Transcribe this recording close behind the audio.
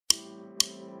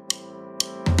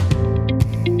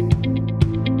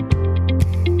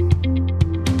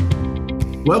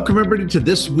Welcome, everybody, to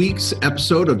this week's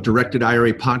episode of Directed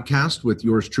IRA Podcast with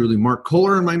yours truly, Mark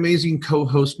Kohler, and my amazing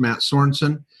co-host, Matt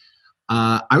Sorensen.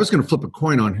 I was going to flip a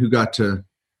coin on who got to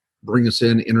bring us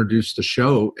in, introduce the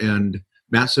show, and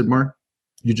Matt said, Mark,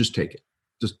 you just take it.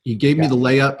 He gave me the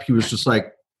layup. He was just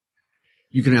like,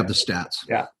 you can have the stats.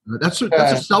 Yeah. That's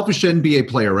a selfish NBA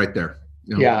player right there.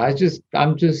 You know? Yeah,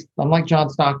 I'm like John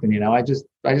Stockton, I just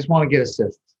want to get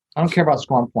assists. I don't care about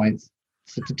scoring points.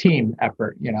 It's a team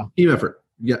effort, Team effort.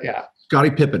 Yeah. Scottie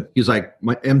Pippen. He's like,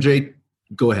 my MJ,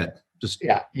 go ahead.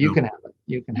 You can have it.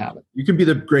 You can have it. You can be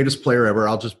the greatest player ever.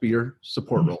 I'll just be your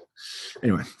support role.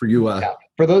 Anyway, for you.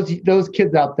 For those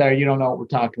kids out there, you don't know what we're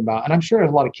talking about. And I'm sure there's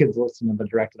a lot of kids listening to the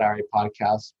Directed IRA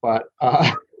podcast, but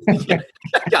these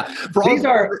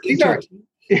are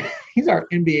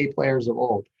NBA players of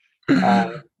old.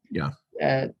 All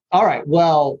right.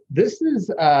 Well, this is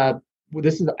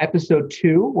episode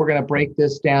 2. We're going to break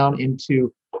this down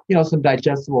into, some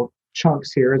digestible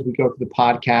chunks here as we go through the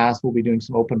podcast. We'll be doing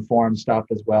some open forum stuff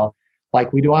as well,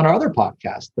 like we do on our other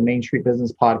podcast, the Main Street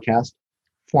Business Podcast,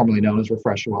 formerly known as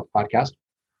Refresh Your Wealth Podcast.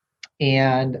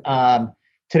 And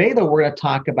today, though, we're going to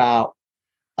talk about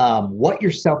what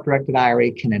your self-directed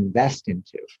IRA can invest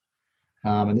into.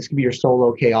 And this can be your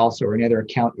solo K also, or any other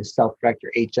account you self-direct,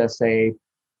 your HSA,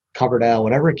 Coverdell,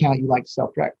 whatever account you like to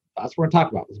self-direct. That's what we're going to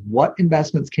talk about, is what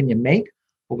investments can you make?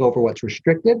 We'll go over what's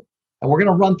restricted. And we're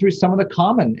going to run through some of the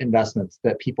common investments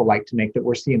that people like to make that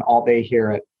we're seeing all day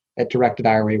here at Directed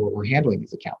IRA, where we're handling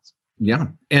these accounts. Yeah.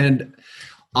 And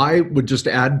I would just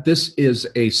add, this is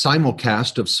a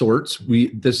simulcast of sorts.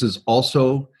 This is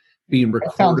also being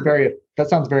recorded. That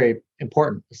sounds very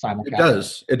important, the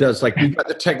simulcast. It does. Like, we've got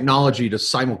the technology to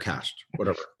simulcast,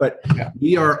 whatever. But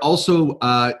we are also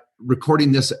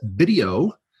recording this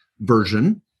video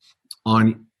version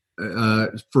on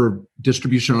for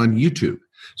distribution on YouTube.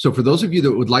 So for those of you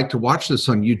that would like to watch this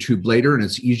on YouTube later, and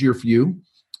it's easier for you,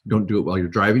 don't do it while you're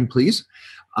driving, please.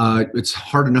 It's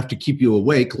hard enough to keep you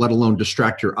awake, let alone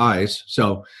distract your eyes.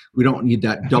 So we don't need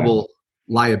that double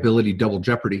liability, double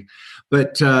jeopardy.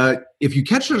 But if you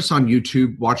catch us on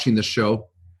YouTube watching the show,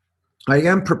 I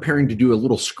am preparing to do a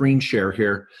little screen share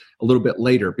here a little bit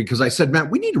later, because I said,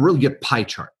 Matt, we need to really get pie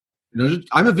chart.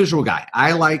 I'm a visual guy.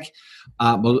 I like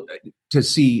to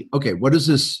see, okay, what does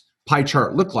this pie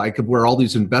chart look like of where all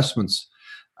these investments,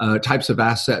 types of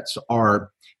assets are?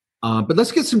 But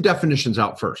let's get some definitions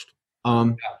out first.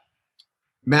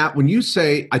 Matt, when you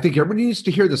say, I think everybody needs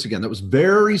to hear this again. That was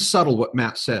very subtle what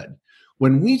Matt said.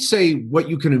 When we say what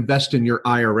you can invest in your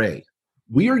IRA,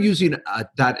 we are using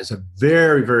that as a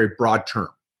very, very broad term,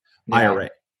 IRA.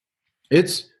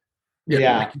 It's,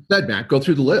 like you said, Matt, go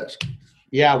through the list.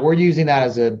 Yeah, we're using that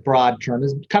as a broad term.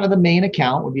 This kind of the main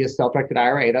account would be a self-directed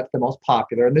IRA. That's the most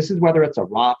popular. And this is whether it's a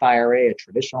Roth IRA, a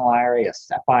traditional IRA, a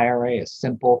SEP IRA, a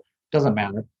simple, doesn't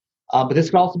matter. But this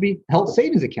could also be health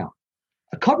savings account,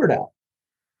 a Coverdell.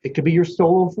 It could be your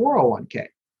solo 401k.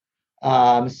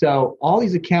 So all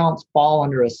these accounts fall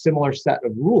under a similar set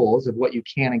of rules of what you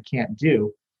can and can't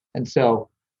do. And so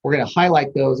we're going to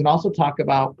highlight those and also talk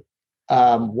about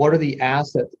what are the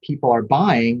assets people are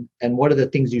buying, and what are the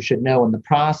things you should know in the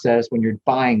process when you're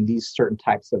buying these certain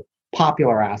types of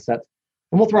popular assets.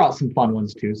 And we'll throw out some fun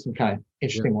ones too, some kind of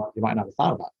interesting ones you might not have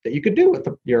thought about that you could do with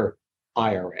your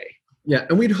IRA. Yeah,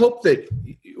 and we'd hope that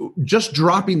just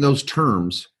dropping those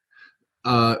terms,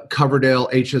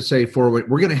 Coverdell, HSA, 401,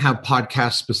 we're going to have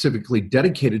podcasts specifically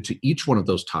dedicated to each one of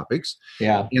those topics.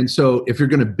 Yeah. And so if you're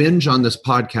going to binge on this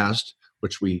podcast,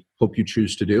 which we hope you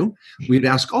choose to do, we'd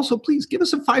ask also, please give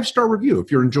us a 5-star review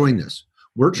if you're enjoying this.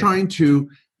 We're trying to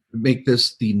make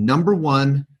this the number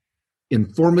one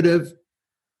informative,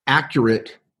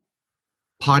 accurate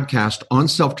podcast on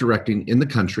self-directing in the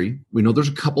country. We know there's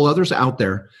a couple others out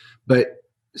there, but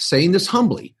saying this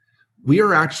humbly, we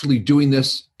are actually doing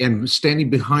this and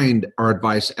standing behind our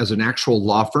advice as an actual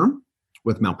law firm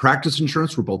with malpractice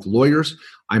insurance. We're both lawyers.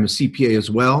 I'm a CPA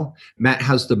as well. Matt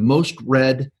has the most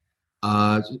read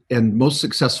and most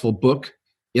successful book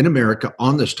in America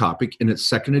on this topic in its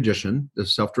 2nd edition, the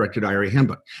Self-Directed IRA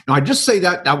Handbook. Now, I just say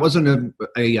that wasn't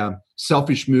a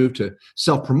selfish move to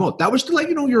self-promote. That was to let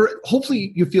you know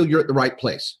hopefully you feel you're at the right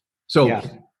place. So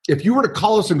if you were to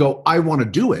call us and go, I want to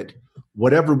do it,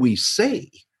 whatever we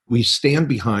say, we stand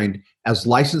behind as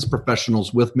licensed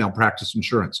professionals with malpractice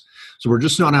insurance. So we're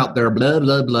just not out there, blah,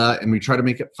 blah, blah, and we try to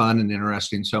make it fun and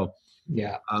interesting. So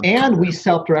and we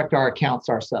self-direct our accounts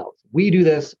ourselves. We do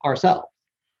this ourselves.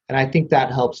 And I think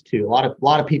that helps too. A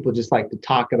lot of people just like to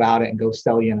talk about it and go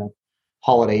sell you in a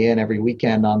Holiday Inn every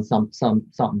weekend on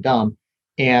something dumb.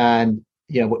 And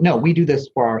no, we do this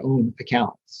for our own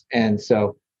accounts. And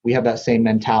so we have that same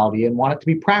mentality and want it to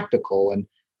be practical.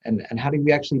 And how do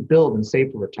we actually build and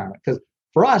save for retirement? Because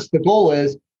for us, the goal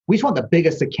is we just want the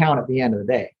biggest account at the end of the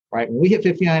day, right? When we hit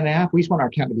 59 and a half, we just want our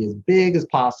account to be as big as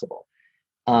possible.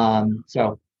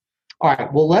 So, all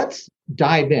right, well, let's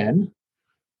dive in.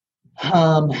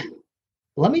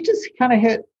 Let me just kind of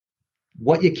hit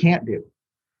what you can't do.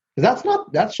 Because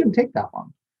that shouldn't take that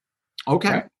long. Okay.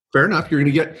 Right? Fair enough. You're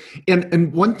going to get,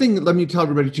 and one thing, let me tell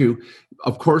everybody too,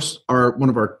 of course, one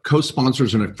of our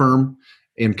co-sponsors in a firm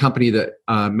and company that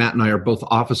Matt and I are both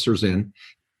officers in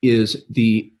is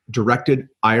the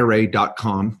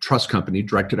directedira.com trust company,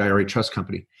 Directed IRA Trust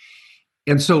Company.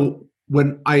 And so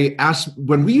when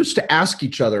we used to ask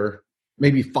each other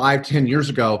maybe 5-10 years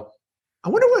ago, I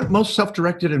wonder what most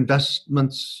self-directed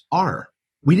investments are.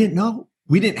 We didn't know.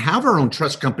 We didn't have our own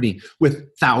trust company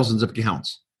with thousands of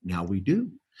accounts. Now we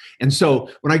do. And so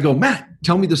when I go, Matt,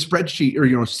 tell me the spreadsheet,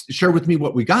 or share with me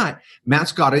what we got.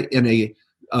 Matt's got it in a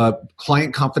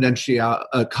client confidential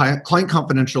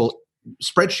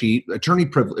spreadsheet, attorney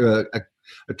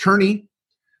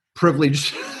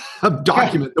privilege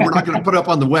document that we're not going to put up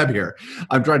on the web here.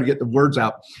 I'm trying to get the words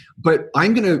out, but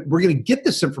we're going to get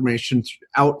this information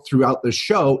out throughout the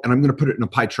show, and I'm going to put it in a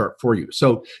pie chart for you.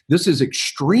 So this is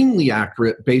extremely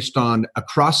accurate based on a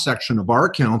cross section of our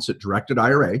accounts at Directed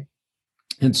IRA.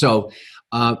 And so,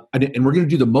 and we're going to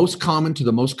do the most common to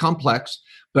the most complex,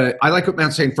 but I like what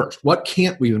Matt's saying first. What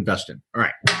can't we invest in? All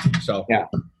right. So, yeah.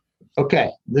 Okay.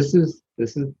 This is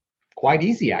quite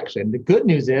easy, actually. And the good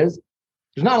news is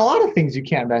there's not a lot of things you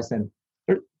can't invest in.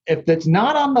 If it's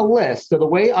not on the list, so the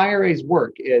way IRAs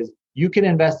work is you can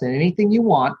invest in anything you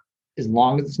want as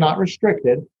long as it's not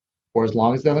restricted or as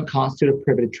long as it doesn't constitute a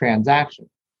prohibited transaction,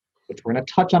 which we're going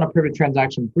to touch on a prohibited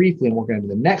transaction briefly, and we're going to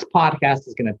do the next podcast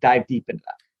is going to dive deep into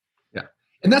that. Yeah.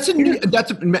 And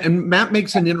and Matt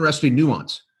makes an interesting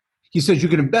nuance. He says you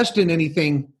can invest in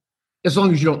anything as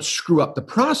long as you don't screw up the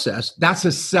process. That's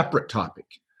a separate topic.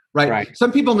 Right.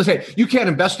 Some people will say, you can't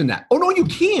invest in that. Oh, no, you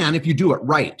can if you do it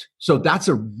right. So that's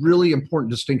a really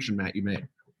important distinction, Matt, you made.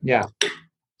 Yeah.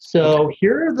 So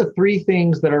here are the 3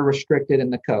 things that are restricted in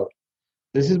the code.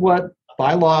 This is what,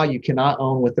 by law, you cannot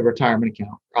own with the retirement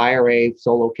account, IRA,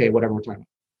 solo K, whatever retirement.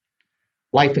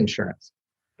 Life insurance.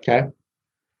 Okay.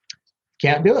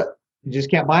 Can't do it. You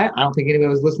just can't buy it. I don't think anybody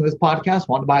who's listening to this podcast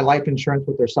want to buy life insurance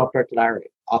with their self-directed IRA.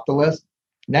 Off the list.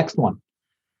 Next one.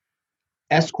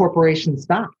 S corporation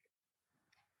stock.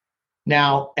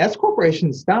 Now, S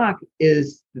corporation stock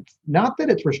it's not that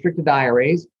it's restricted to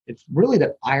IRAs. It's really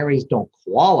that IRAs don't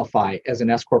qualify as an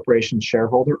S corporation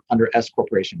shareholder under S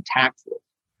corporation tax law.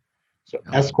 So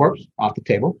S corps off the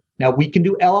table. Now we can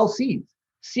do LLCs,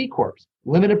 C corps,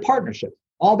 limited partnerships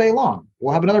all day long.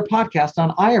 We'll have another podcast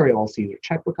on IRA LLCs or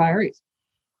checkbook IRAs,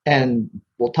 and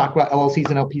we'll talk about LLCs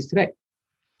and LPs today.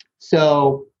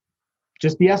 So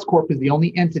just the S corp is the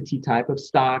only entity type of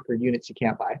stock or units you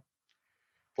can't buy.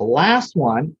 The last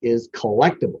one is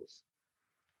collectibles.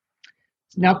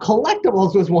 Now,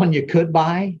 collectibles was one you could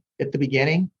buy at the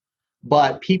beginning,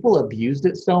 but people abused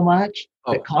it so much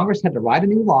that Congress had to write a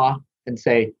new law and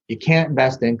say you can't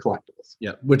invest in collectibles.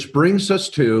 Yeah, which brings us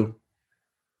to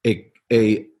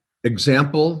a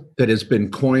example that has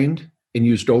been coined and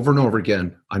used over and over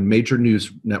again on major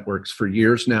news networks for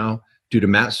years now due to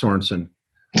Matt Sorensen.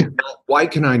 Why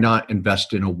can I not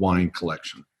invest in a wine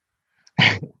collection?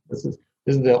 This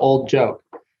is the old joke.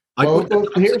 Well,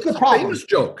 here's the problem. Famous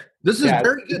joke. This is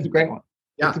very good. It's a great one.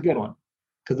 Yeah. It's a good one.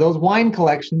 Because those wine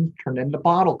collections turned into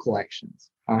bottle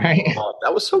collections. All right. Oh,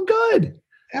 that was so good.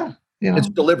 Yeah. It's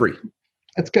delivery.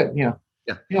 It's good. Yeah.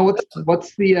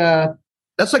 What's the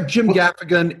that's like Jim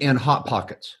Gaffigan and Hot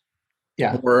Pockets.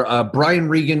 Yeah. Or Brian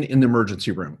Regan in the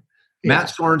emergency room. Yeah. Matt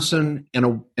Sorensen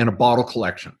and a bottle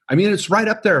collection. I mean, it's right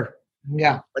up there.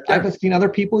 Yeah. Right there. I've seen other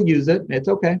people use it. It's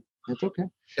okay. It's okay.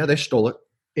 Yeah, they stole it.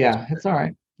 Yeah, it's all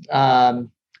right.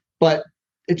 But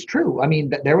it's true. I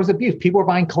mean, there was abuse. People were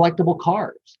buying collectible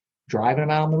cars, driving them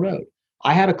out on the road.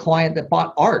 I had a client that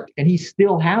bought art, and he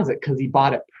still has it because he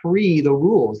bought it pre the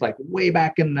rules, like way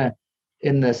back in the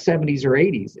 70s or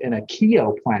 80s in a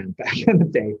Keogh plan back in the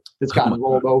day that's gotten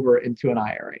rolled over into an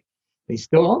IRA. He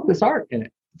still owns this art in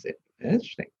it. It's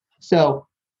interesting. So,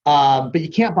 but you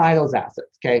can't buy those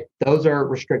assets, okay? Those are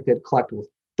restricted collectibles.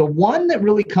 The one that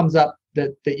really comes up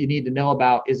that you need to know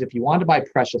about is if you want to buy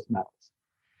precious metals.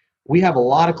 We have a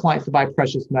lot of clients that buy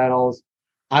precious metals.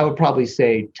 I would probably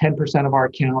say 10% of our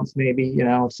accounts, maybe,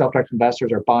 self-directed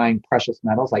investors are buying precious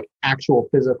metals like actual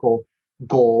physical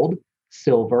gold,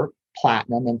 silver,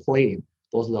 platinum, and palladium.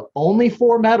 Those are the only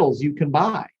 4 metals you can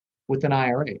buy with an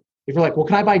IRA. If you're like, well,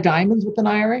 can I buy diamonds with an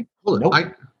IRA? Nope.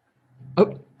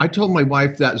 I told my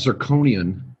wife that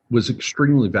zirconium was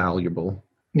extremely valuable.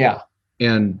 Yeah.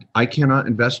 And I cannot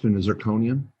invest in a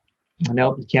zirconium.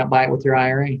 Nope, you can't buy it with your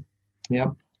IRA.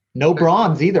 Yep. No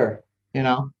bronze either. You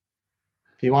know,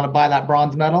 if you want to buy that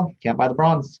bronze metal, can't buy the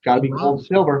bronze. It's got to be gold,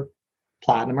 silver,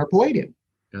 platinum, or palladium.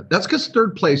 Yeah, that's because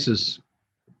third place is.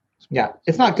 Yeah,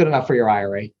 it's not good enough for your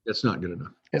IRA. It's not good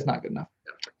enough. It's not good enough.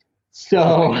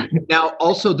 So now,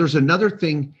 also, there's another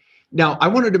thing. Now, I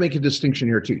wanted to make a distinction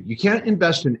here too. You can't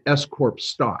invest in S Corp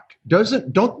stock.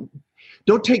 Don't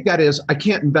take that as I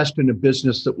can't invest in a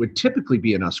business that would typically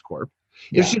be an S Corp.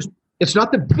 Yeah. It's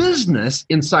not the business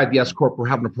inside the S Corp we're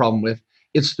having a problem with.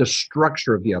 It's the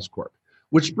structure of the S Corp,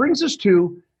 which brings us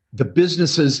to the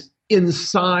businesses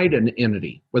inside an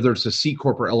entity, whether it's a C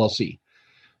Corp or LLC.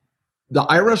 The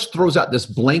IRS throws out this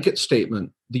blanket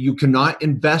statement that you cannot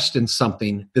invest in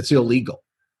something that's illegal.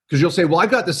 Because you'll say, well,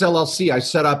 I've got this LLC I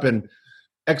set up in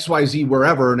XYZ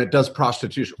wherever, and it does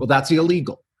prostitution. Well, that's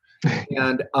illegal.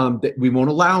 And we won't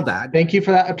allow that. Thank you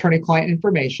for that attorney-client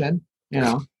information,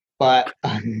 but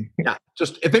yeah,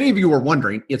 just if any of you were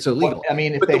wondering, it's illegal. Well, I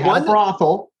mean, if they had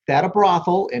a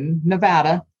brothel in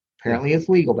Nevada, apparently it's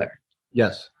legal there.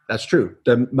 Yes, that's true.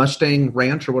 The Mustang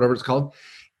Ranch or whatever it's called,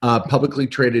 publicly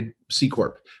traded C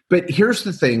Corp. But here's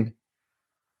the thing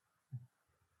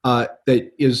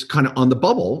that is kind of on the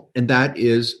bubble, and that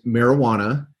is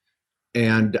marijuana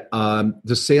and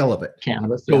the sale of it.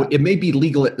 Cannabis. So it may be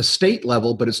legal at the state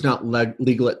level, but it's not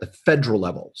legal at the federal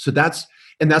level. So that's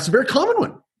a very common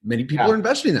one. Many people are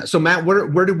investing in that. So Matt,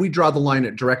 where did we draw the line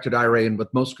at directed IRA and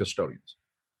with most custodians?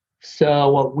 So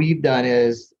what we've done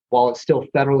is, while it's still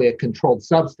federally a controlled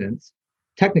substance,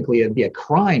 technically it'd be a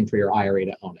crime for your IRA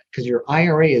to own it, because your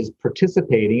IRA is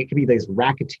participating. It could be this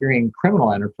racketeering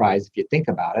criminal enterprise if you think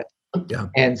about it. Yeah.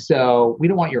 And so we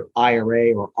don't want your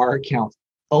IRA or our accounts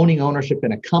owning ownership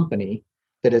in a company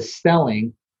that is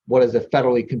selling what is a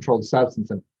federally controlled substance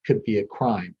and could be a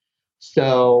crime.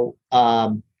 So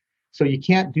you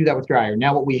can't do that with your IRA.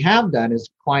 Now, what we have done is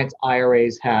clients'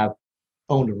 IRAs have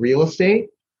owned real estate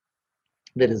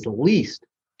that is leased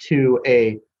to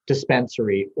a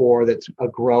dispensary or that's a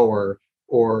grower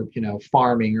or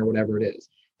farming or whatever it is.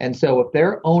 And so if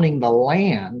they're owning the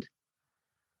land,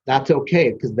 that's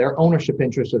okay because their ownership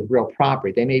interest is real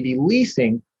property. They may be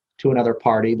leasing to another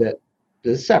party that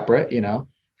is separate,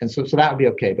 and so that would be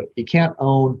okay. But you can't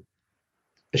own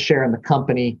a share in the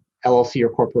company, LLC or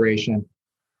corporation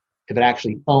if it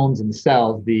actually owns and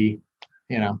sells the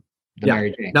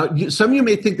Mary Jane. Now, some of you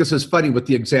may think this is funny with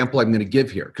the example I'm going to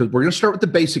give here, because we're going to start with the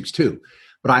basics too.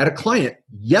 But I had a client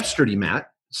yesterday,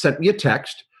 Matt, sent me a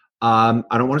text. I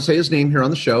don't want to say his name here on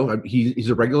the show. He's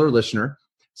a regular listener.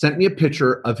 Sent me a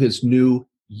picture of his new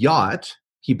yacht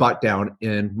he bought down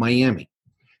in Miami.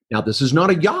 Now, this is not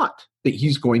a yacht that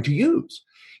he's going to use.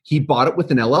 He bought it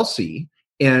with an LLC,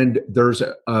 and there's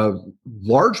a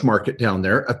large market down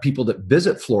there of people that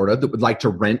visit Florida that would like to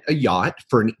rent a yacht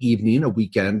for an evening, a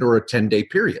weekend, or a 10-day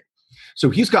period. So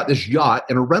he's got this yacht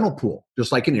and a rental pool,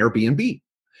 just like an Airbnb.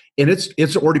 And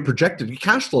it's already projected to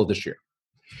cash flow this year.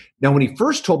 Now, when he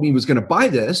first told me he was going to buy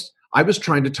this, I was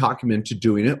trying to talk him into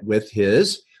doing it with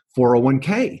his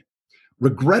 401k.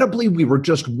 Regrettably, we were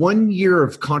just 1 year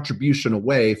of contribution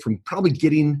away from probably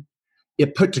getting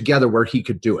it put together where he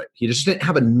could do it. He just didn't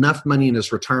have enough money in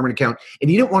his retirement account, and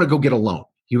he didn't want to go get a loan.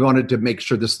 He wanted to make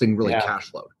sure this thing really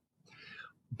cash flowed.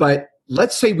 But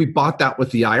let's say we bought that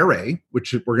with the IRA,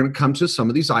 which we're going to come to some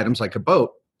of these items like a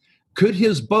boat. Could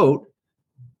his boat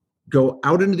go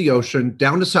out into the ocean,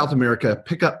 down to South America,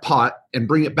 pick up pot and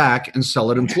bring it back and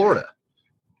sell it in Florida?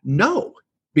 No,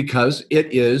 because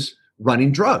it is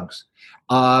running drugs.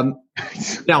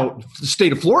 Now, the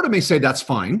state of Florida may say that's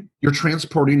fine. You're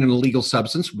transporting an illegal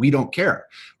substance. We don't care.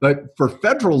 But for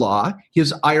federal law,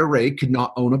 his IRA could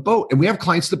not own a boat. And we have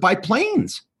clients that buy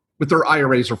planes with their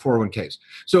IRAs or 401ks.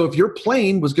 So if your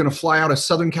plane was going to fly out of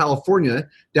Southern California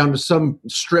down to some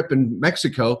strip in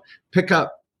Mexico, pick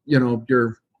up,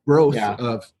 your growth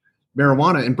of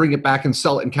marijuana and bring it back and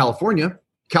sell it in California,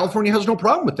 California has no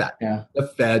problem with that. Yeah. The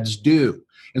feds do.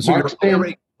 And so your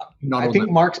IRA... I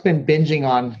think Mark's been binging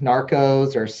on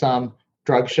Narcos or some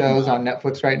drug shows on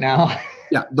Netflix right now.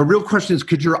 Yeah. The real question is,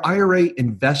 could your IRA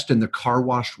invest in the car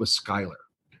wash with Skyler?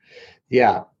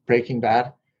 Yeah. Breaking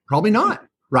Bad? Probably not,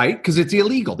 right? Because it's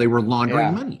illegal. They were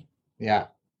laundering money. Yeah.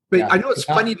 But I know it's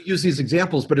funny to use these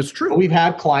examples, but it's true. We've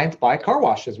had clients buy car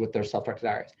washes with their self-directed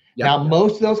IRAs. Yeah. Now,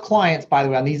 most of those clients, by the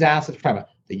way, on these assets, we're talking about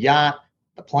the yacht,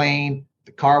 the plane,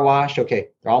 the car wash. Okay.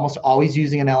 They're almost always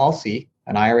using an LLC,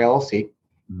 an IRA LLC,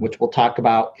 which we'll talk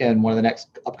about in one of the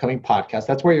next upcoming podcasts.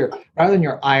 That's where rather than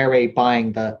your IRA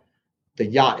buying the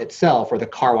yacht itself or the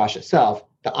car wash itself,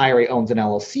 the IRA owns an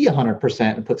LLC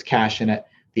 100% and puts cash in it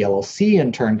The LLC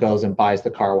in turn goes and buys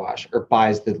the car wash or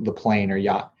buys the plane or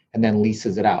yacht and then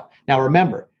leases it out. Now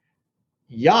remember,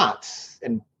 yachts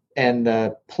and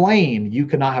the plane, you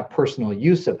cannot have personal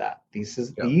use of that. These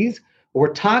what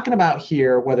we're talking about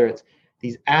here, whether it's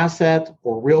these assets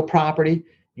or real property,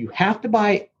 you have to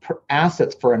buy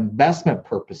assets for investment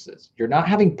purposes. You're not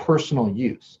having personal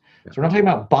use. So we're not talking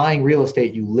about buying real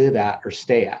estate you live at or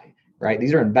stay at, right?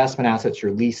 These are investment assets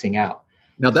you're leasing out.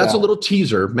 Now, that's a little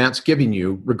teaser Matt's giving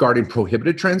you regarding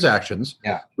prohibited transactions,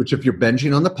 which if you're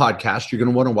binging on the podcast, you're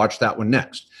going to want to watch that one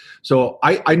next. So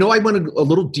I know I went a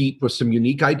little deep with some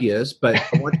unique ideas, but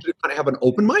I want you to kind of have an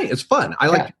open mind. It's fun. I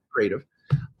like to be creative.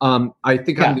 I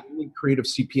think I'm the only creative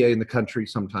CPA in the country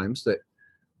sometimes that.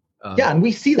 And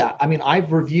we see that. I mean,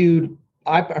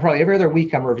 probably every other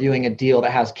week I'm reviewing a deal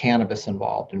that has cannabis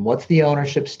involved. And what's the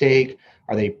ownership stake?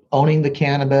 Are they owning the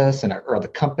cannabis or the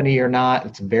company or not?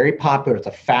 It's very popular. It's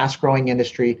a fast growing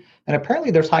industry. And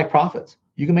apparently there's high profits.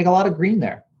 You can make a lot of green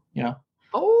there,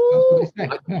 Oh,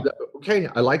 okay.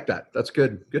 I like that. That's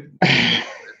good. Good.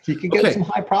 You can get some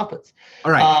high profits.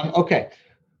 All right. Okay.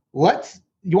 Let's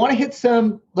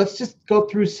just go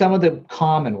through some of the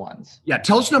common ones. Yeah.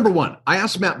 Tell us number one. I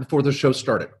asked Matt before the show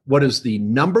started, what is the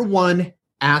number one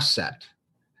asset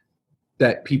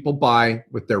that people buy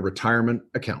with their retirement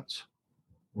accounts?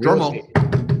 Real estate.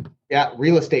 Yeah,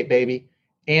 real estate, baby.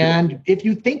 And if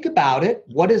you think about it,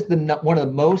 what is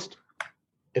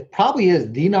it probably is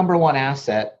the number one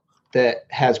asset that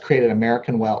has created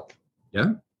American wealth.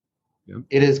 Yeah.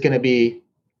 It is going to be,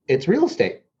 it's real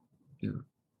estate. Yeah.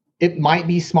 It might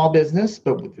be small business,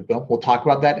 but we'll talk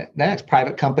about that next.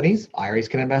 Private companies, IRAs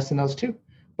can invest in those too.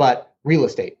 But real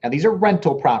estate. Now, these are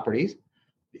rental properties.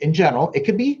 In general, it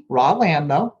could be raw land,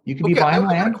 though. You could be buying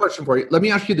land. I have a question for you. Let me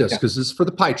ask you this, because this is for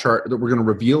the pie chart that we're going to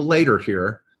reveal later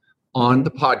here on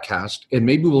the podcast, and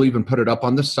maybe we'll even put it up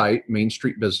on the site,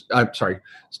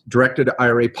 Directed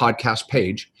IRA podcast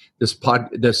page. This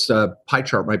pie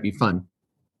chart might be fun.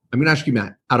 I'm going to ask you,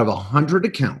 Matt, out of 100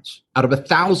 accounts, out of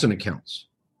 1,000 accounts,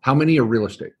 how many are real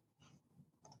estate?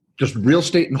 Just real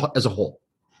estate as a whole.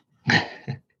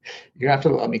 You're going to have to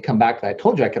let me come back to that. I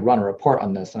told you I could run a report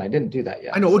on this, and I didn't do that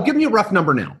yet. I know. Well, give me a rough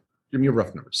number now. Give me a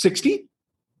rough number. 60?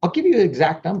 I'll give you the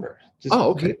exact number.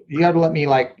 Okay. You got to let me, you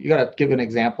got to give an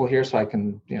example here so I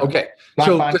can, Okay.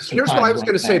 So here's what I was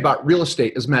going to say about real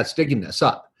estate as Matt's digging this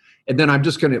up. And then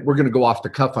we're going to go off the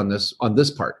cuff on this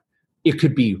part. It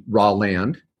could be raw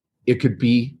land. It could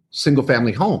be single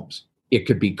family homes. It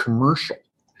could be commercial.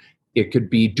 It could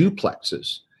be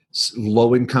duplexes,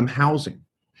 low income housing.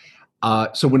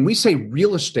 So when we say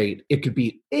real estate, it could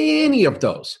be any of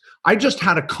those. I just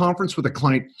had a conference with a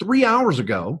client 3 hours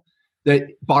ago that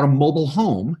bought a mobile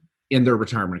home in their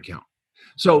retirement account.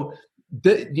 So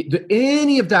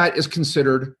any of that is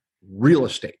considered real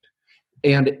estate.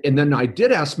 And then I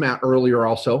did ask Matt earlier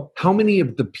also, how many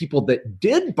of the people that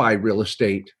did buy real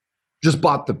estate just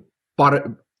bought it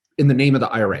in the name of the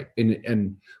IRA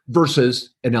and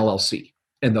versus an LLC?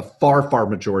 And the far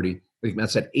majority, I think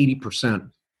Matt said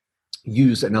 80%,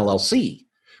 use an LLC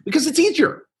because it's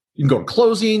easier. You can go to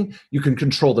closing, you can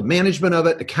control the management of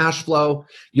it, the cash flow.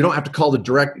 You don't have to call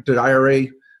the IRA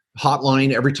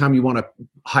hotline every time you want to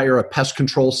hire a pest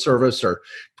control service or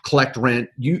collect rent.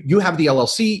 You have the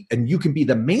LLC and you can be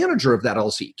the manager of that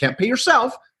LLC. You can't pay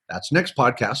yourself. That's next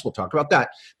podcast. We'll talk about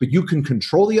that. But you can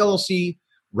control the LLC,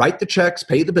 write the checks,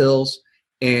 pay the bills,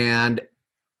 and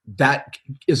that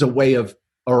is a way of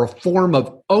or a form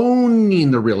of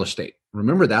owning the real estate.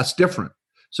 Remember, that's different.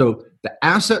 So the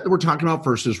asset that we're talking about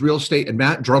first is real estate. And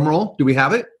Matt, drum roll, do we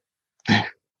have it?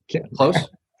 Close?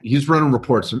 He's running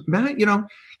reports. Matt,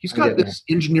 he's got this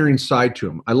engineering side to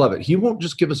him. I love it. He won't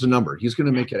just give us a number. He's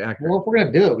going to make it accurate. Well, if we're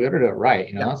going to do it, we better do it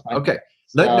right. That's okay.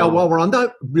 Now, while we're on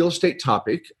the real estate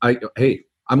topic, I'm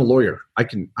a lawyer. I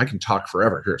can talk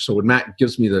forever here. So when Matt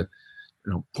gives me the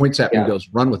points at me and goes,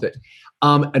 run with it.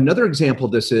 Another example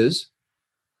of this is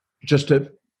just to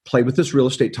play with this real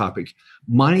estate topic.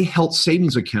 My health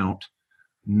savings account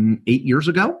 8 years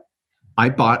ago, I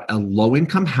bought a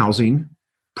low-income housing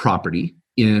property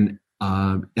in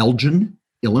Elgin,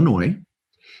 Illinois,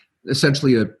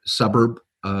 essentially a suburb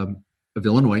of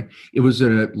Illinois. It was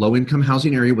a low-income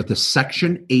housing area with a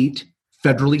Section 8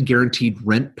 federally guaranteed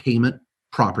rent payment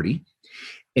property,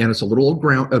 and it's a little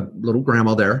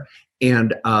grandma there.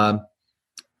 And I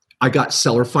got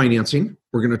seller financing.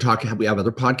 We're going to talk. We have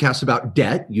other podcasts about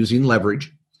debt using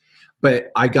leverage,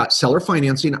 but I got seller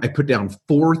financing. I put down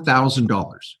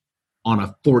 $4,000 on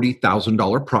a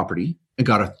 $40,000 property and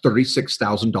got a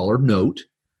 $36,000 note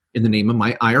in the name of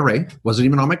my IRA. Wasn't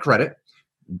even on my credit.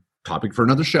 Topic for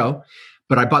another show.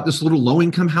 But I bought this little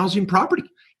low-income housing property.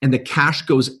 and the cash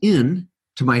goes in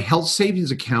to my health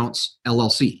savings accounts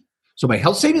LLC. So my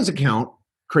health savings account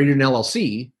created an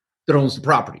LLC that owns the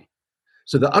property.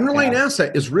 So the underlying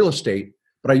asset is real estate,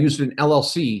 but I used an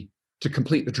LLC to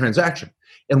complete the transaction.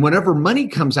 And whenever money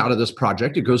comes out of this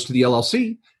project, it goes to the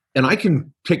LLC, and I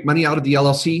can take money out of the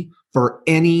LLC for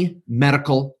any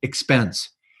medical expense,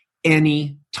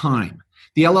 any time.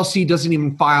 The LLC doesn't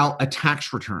even file a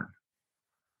tax return.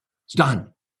 It's done,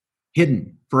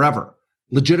 hidden forever,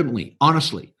 legitimately,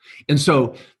 honestly. And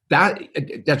so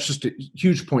that's just a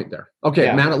huge point there.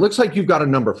 Okay, Matt, it looks like you've got a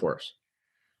number for us.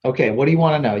 Okay, what do you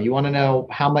want to know? You want to know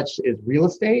how much is real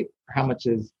estate, or how much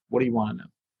is, what do you want to know?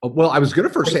 Well, I was going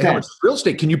to first say how much is real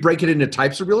estate. Can you break it into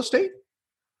types of real estate?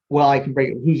 Well, I can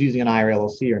break it, who's using an IRA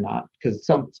LLC or not, because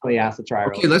some of the assets are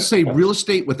IRA. Okay, let's say real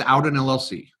estate without an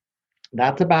LLC.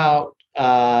 That's about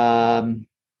that's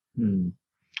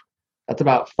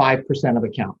about 5% of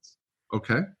accounts.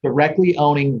 Okay. Directly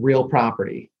owning real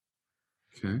property.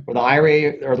 Okay. Or the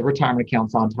IRA or the retirement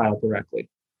accounts on title directly.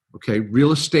 Okay,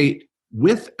 real estate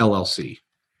with LLC.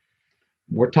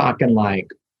 We're talking like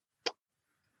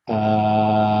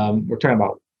we're talking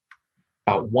about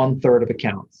 1/3 of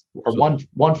accounts, or So,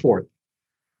 1/4.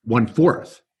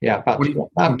 1/4. Yeah,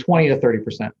 about 20 to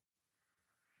 30%.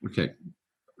 Okay,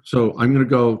 so I'm going to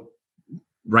go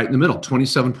right in the middle,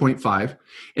 27.5.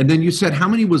 And then you said how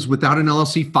many was without an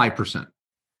LLC? 5%.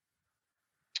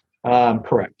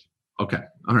 Correct. Okay.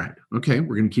 All right. Okay.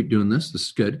 We're going to keep doing this. This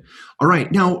is good. All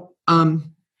right. Now,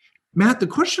 Matt, the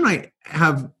question I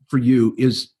have for you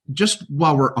is, just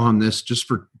while we're on this, just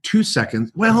for 2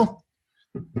 seconds. Well,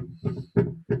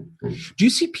 do you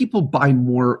see people buy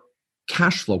more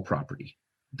cash flow property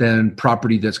than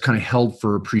property that's kind of held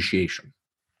for appreciation?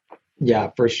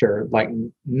 Yeah, for sure. Like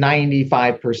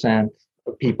 95%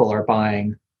 of people are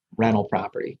buying rental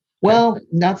property. Well,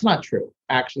 that's not true.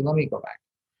 Actually, let me go back.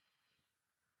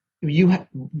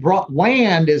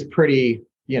 Land is pretty,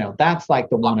 that's like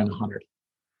the 1 in 100.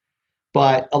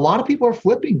 But a lot of people are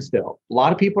flipping still. A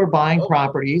lot of people are buying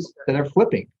properties that are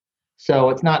flipping. So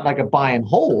it's not like a buy and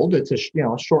hold. It's a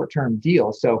short-term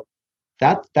deal. So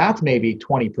that's maybe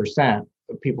 20%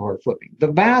 of people who are flipping. The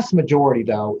vast majority,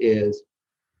 though, is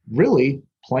really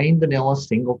plain vanilla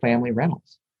single-family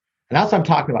rentals. And that's what I'm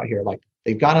talking about here. Like,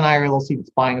 they've got an IRA LLC that's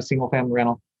buying a single-family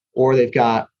rental, or they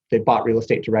bought real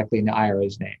estate directly in the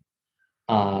IRA's name.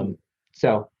 But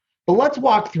let's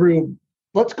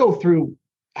go through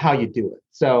how you do it.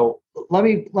 So let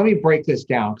me break this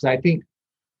down, because I think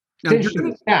it's interesting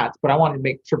the stats, but I want to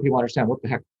make sure people understand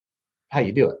how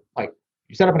you do it. Like,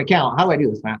 you set up an account. How do I do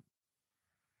this, Matt?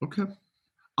 Okay.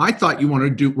 I thought we're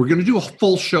going to do a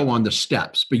full show on the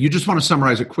steps, but you just want to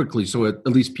summarize it quickly so at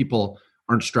least people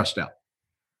aren't stressed out.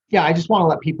 Yeah, I just want to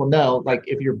let people know, like,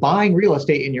 if you're buying real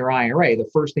estate in your IRA, the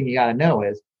first thing you got to know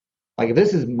is, like, if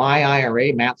this is my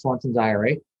IRA, Matt Sorensen's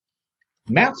IRA,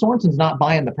 Matt Sorensen's not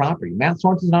buying the property. Matt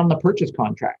Sorensen's not on the purchase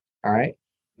contract. All right.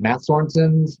 Matt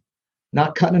Sorensen's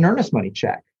not cutting an earnest money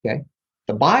check. Okay.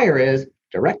 The buyer is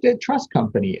Directed Trust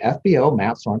Company, FBO,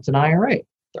 Matt Sorensen IRA.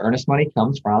 The earnest money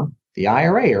comes from the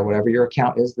IRA or whatever your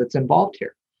account is that's involved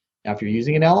here. Now, if you're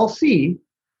using an LLC,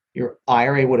 your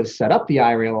IRA would have set up the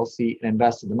IRA LLC and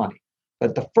invested the money.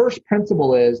 But the first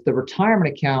principle is the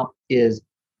retirement account is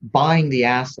buying the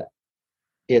asset.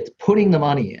 It's putting the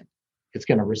money in. It's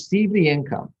going to receive the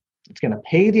income. It's going to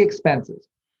pay the expenses.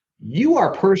 You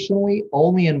are personally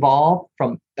only involved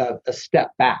from a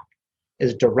step back,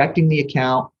 is directing the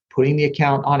account, putting the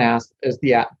account on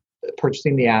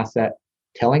purchasing the asset,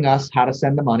 telling us how to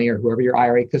send the money, or whoever your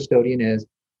IRA custodian is,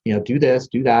 do this,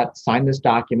 do that, sign this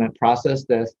document, process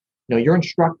this. You're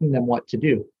instructing them what to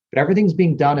do, but everything's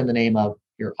being done in the name of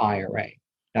your IRA.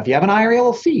 Now, if you have an IRA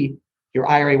LLC, your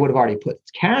IRA would have already put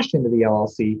its cash into the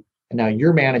LLC, and now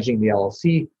you're managing the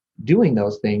LLC, doing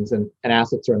those things, and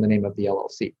assets are in the name of the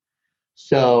LLC.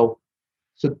 So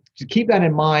to keep that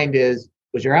in mind is,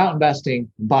 as you're out investing,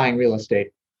 buying real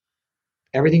estate,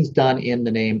 everything's done in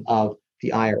the name of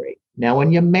the IRA. Now,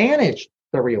 when you manage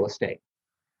the real estate,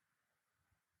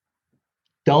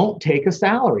 don't take a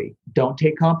salary. Don't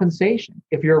take compensation.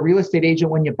 If you're a real estate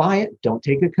agent, when you buy it, don't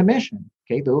take a commission.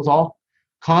 Okay, those all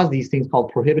cause these things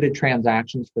called prohibited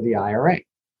transactions for the IRA.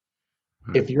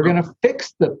 If you're going to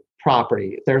fix the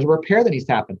property, if there's a repair that needs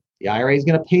to happen, the IRA is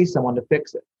going to pay someone to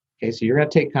fix it. Okay, so you're going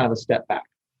to take kind of a step back.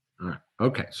 All right.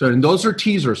 Okay. So, and those are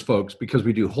teasers, folks, because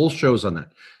we do whole shows on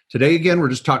that. Today, again, we're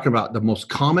just talking about the most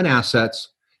common assets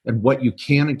and what you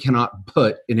can and cannot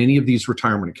put in any of these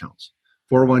retirement accounts,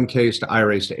 401ks to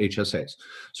IRAs to HSAs.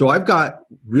 So I've got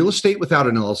real estate without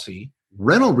an LLC,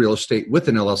 rental real estate with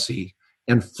an LLC,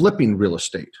 and flipping real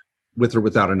estate with or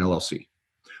without an LLC.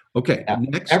 Okay. Yeah.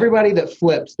 Next. Everybody that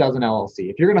flips does an LLC.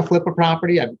 If you're going to flip a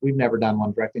property, we've never done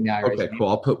one directly in the IRA. Okay, cool.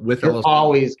 I'll put with You're LLC.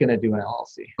 always going to do an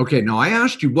LLC. Okay. Now I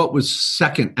asked you what was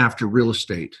second after real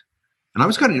estate, and I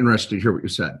was kind of interested to hear what you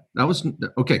said. That was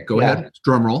okay. Go ahead.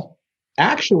 Drum roll.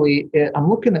 Actually, I'm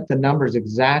looking at the numbers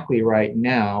exactly right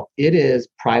now. It is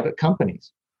private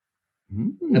companies,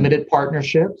 limited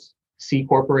partnerships, C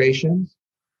corporations.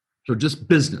 So just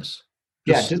business.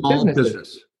 Just small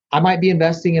business. I might be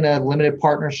investing in a limited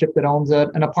partnership that owns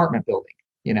an apartment building,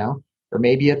 or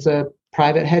maybe it's a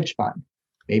private hedge fund.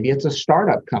 Maybe it's a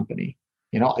startup company.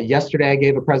 Yesterday I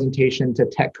gave a presentation to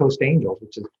Tech Coast Angels,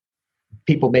 which is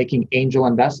people making angel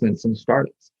investments in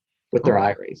startups with their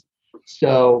IRAs.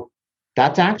 So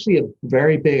that's actually a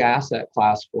very big asset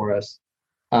class for us.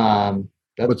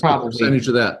 What's the percentage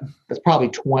of that? That's probably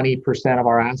 20% of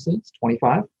our assets,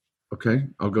 25. Okay,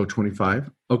 I'll go 25.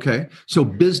 Okay, so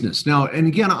business. Now, and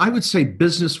again, I would say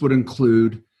business would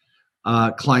include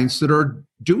clients that are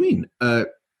doing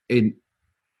an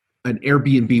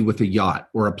Airbnb with a yacht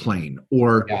or a plane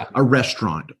or a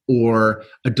restaurant or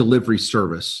a delivery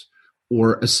service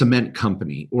or a cement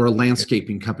company or a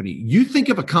landscaping company. You think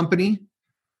of a company,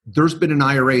 there's been an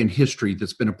IRA in history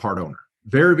that's been a part owner.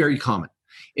 Very, very common.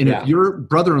 And if your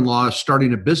brother-in-law is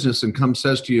starting a business and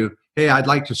says to you, hey, I'd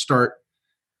like to start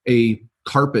a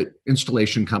carpet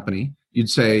installation company, you'd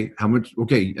say, how much?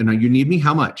 Okay, and you need me?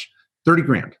 How much? 30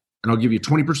 grand. And I'll give you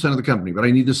 20% of the company, but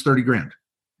I need this 30 grand.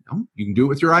 No, you can do it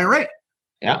with your IRA.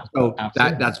 Yeah. So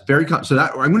that's very common. So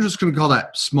that I'm just going to call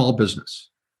that small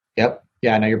business. Yep.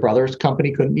 Yeah. Now your brother's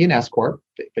company couldn't be an S corp,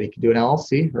 but he could do an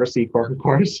LLC or a C corp, of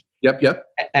course. Yep.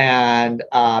 And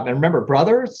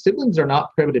remember, siblings are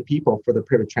not privileged people for the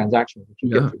privilege transactions.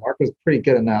 Mark was pretty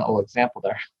good in that little example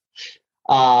there.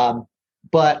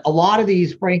 But a lot of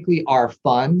these, frankly, are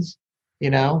funds.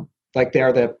 Like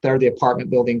they're the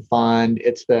apartment building fund.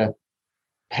 It's the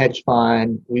hedge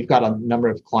fund. We've got a number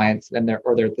of clients, and they're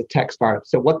the tech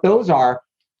startups. So what those are,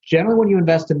 generally, when you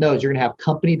invest in those, you're going to have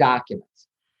company documents,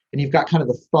 and you've got kind of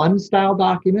the fund style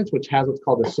documents, which has what's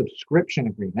called a subscription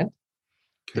agreement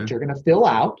that you're going to fill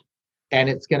out, and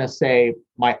it's going to say,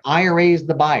 my IRA is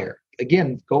the buyer.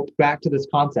 Again, go back to this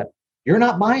concept. You're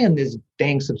not buying this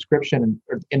dang subscription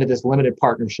into this limited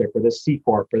partnership or this C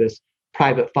corp or this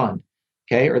private fund,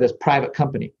 okay, or this private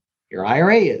company. Your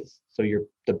IRA is. So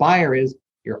the buyer is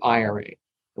your IRA.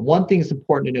 The one thing that's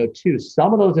important to know too,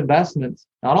 some of those investments,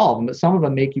 not all of them, but some of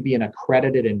them make you be an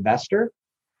accredited investor.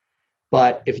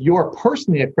 But if you're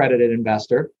personally accredited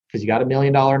investor, because you got $1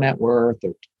 million net worth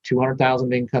or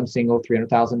 200,000 income single,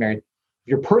 300,000 married, if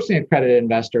you're personally accredited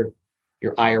investor,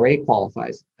 your IRA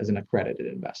qualifies as an accredited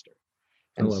investor.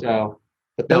 And so,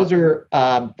 but those are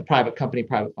the private company,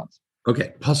 private funds.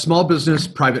 Okay. Small business,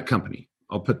 private company.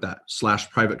 I'll put that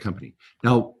 /private company.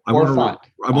 Now, I want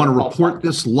to report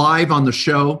this live on the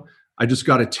show. I just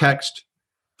got a text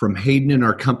from Hayden in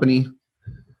our company.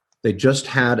 They just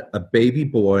had a baby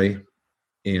boy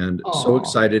and so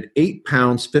excited. 8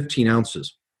 pounds, 15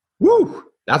 ounces. Woo!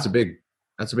 That's a big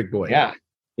boy. Yeah.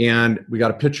 And we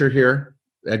got a picture here.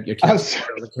 You can't see it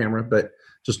on the camera, but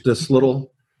just this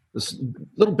little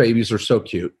babies are so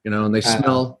cute, and they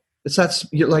smell.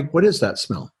 You're like, what is that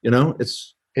smell?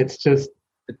 It's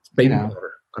baby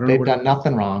water. They've done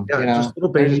nothing wrong. Yeah, just little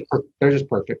babies. They're just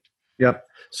perfect. Yep.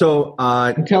 So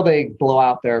until they blow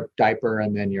out their diaper,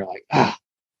 and then you're like, ah.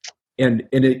 And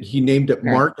he named it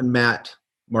Mark and Matt.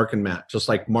 Mark and Matt, just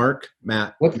like Mark,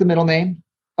 Matt. What's the middle name?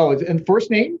 Oh, is it in first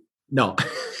name? No.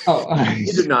 Oh, he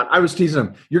did not. I was teasing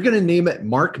him. You're going to name it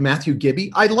Mark Matthew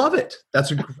Gibby? I love it.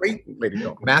 That's a great way to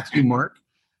go. Matthew Mark.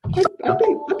 I'd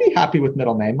be happy with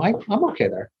middle name. I'm okay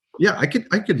there. Yeah, I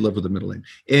could live with a middle name.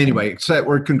 Anyway,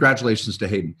 congratulations to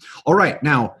Hayden. All right,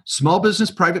 now, small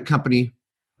business, private company,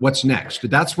 what's next?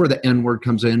 That's where the N word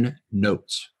comes in,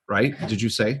 notes, right? Did you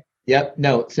say? Yep,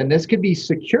 notes. And this could be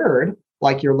secured,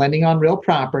 like you're lending on real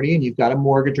property and you've got a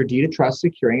mortgage or deed of trust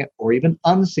securing it, or even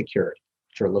unsecured,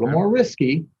 which are a little more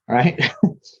risky, right?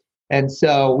 And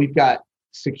so we've got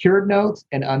secured notes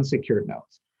and unsecured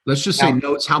notes. Let's just say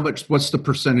notes. What's the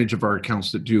percentage of our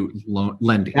accounts that do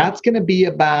lending? That's going to be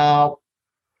about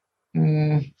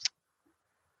 10%.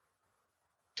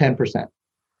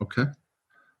 Okay.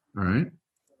 All right.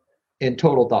 In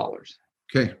total dollars.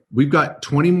 Okay. We've got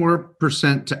 20% more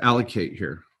to allocate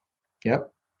here.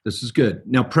 Yep. This is good.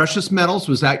 Now, precious metals,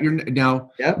 was that your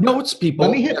notes, people?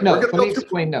 Let me hit notes. Let me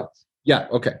explain notes. Yeah.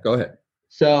 Okay. Go ahead.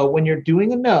 So when you're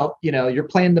doing a note, you're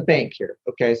playing the bank here.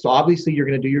 Okay. So obviously you're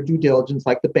going to do your due diligence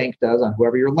like the bank does on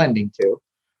whoever you're lending to,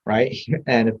 right?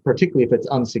 And particularly if it's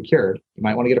unsecured, you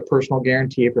might want to get a personal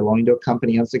guarantee if you're loaning to a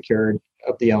company unsecured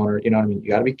of the owner. You know what I mean? You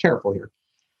got to be careful here.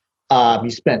 You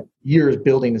spent years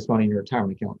building this money in your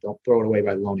retirement account. Don't throw it away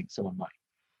by loaning someone money.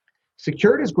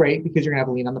 Secured is great because you're going to have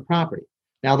a lien on the property.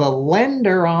 Now, the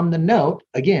lender on the note,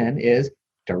 again, is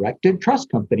Directed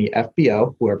Trust Company,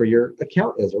 FBO, whoever your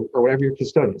account is or whatever your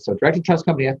custodian is. So Directed Trust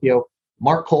Company, FBO,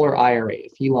 Mark Kohler IRA,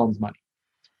 if he loans money.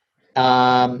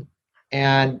 And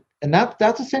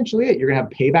that's essentially it. You're going to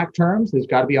have payback terms. There's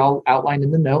got to be all outlined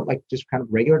in the note, like just kind of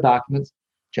regular documents.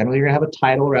 Generally, you're going to have a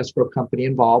title or escrow company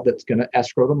involved that's going to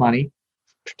escrow the money,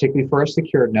 particularly for a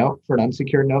secured note. For an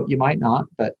unsecured note, you might not,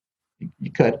 but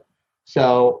you could.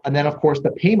 So, and then of course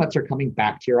the payments are coming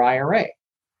back to your IRA.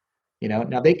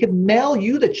 Now they could mail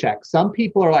you the check. Some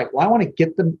people are like, well, I want to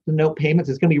get the note payments.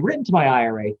 It's going to be written to my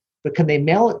IRA, but can they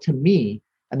mail it to me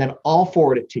and then I'll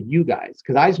forward it to you guys?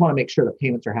 Because I just want to make sure the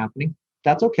payments are happening.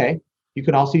 That's okay. You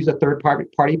can also use a third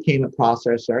party payment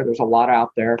processor. There's a lot out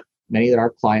there, many that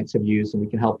our clients have used, and we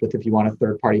can help with if you want a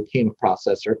third party payment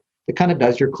processor that kind of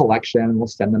does your collection, and we'll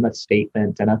send them a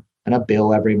statement and a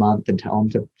bill every month and tell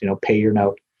them to pay your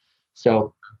note.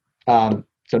 So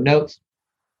notes,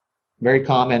 very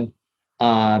common.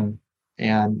 And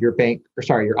your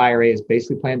IRA is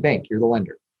basically playing bank. You're the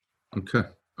lender. Okay.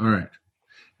 All right.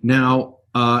 Now,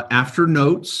 after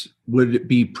notes, would it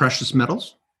be precious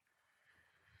metals?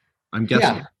 I'm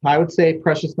guessing. Yeah, I would say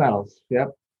precious metals. Yep.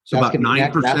 So about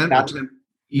 9%.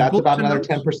 That's about another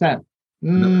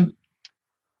 10%.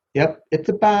 Yep. It's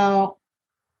about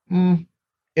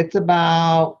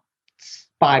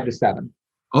 5 to 7.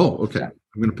 Oh, okay. I'm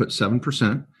going to put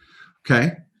 7%.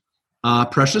 Okay.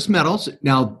 Precious metals.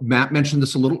 Now, Matt mentioned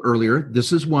this a little earlier.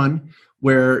 This is one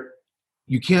where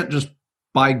you can't just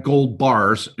buy gold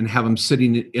bars and have them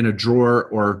sitting in a drawer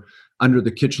or under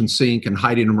the kitchen sink and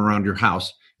hiding them around your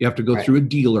house. You have to go through a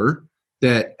dealer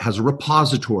that has a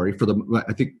repository for them.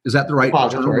 I think, is that the right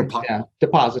depository? Yeah,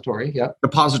 depository. Yep.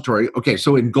 Depository. Okay,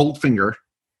 so in Goldfinger,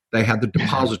 they had the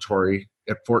depository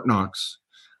at Fort Knox.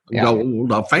 Yeah.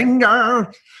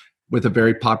 Goldfinger, with a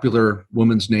very popular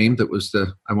woman's name that was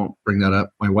I won't bring that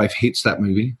up. My wife hates that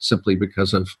movie simply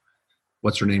because of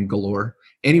what's her name, Galore.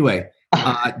 Anyway,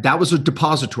 that was a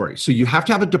depository. So you have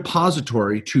to have a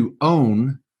depository to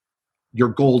own your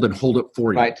gold and hold it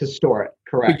for you. Right, to store it.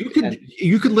 Correct. But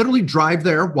you could literally drive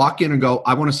there, walk in and go,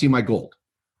 I want to see my gold.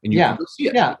 And you can go see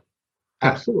it. Yeah,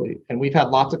 absolutely. And we've had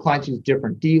lots of clients use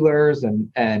different dealers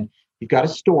and you've got to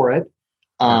store it.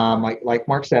 Like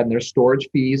Mark said, and there's storage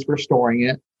fees for storing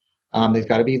it. They've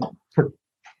got to be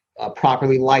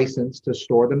properly licensed to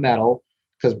store the metal,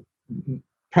 because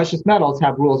precious metals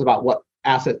have rules about what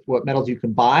metals you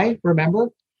can buy, remember?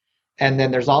 And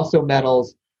then there's also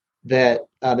metals that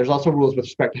there's also rules with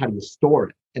respect to how do you store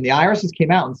it. And the IRS has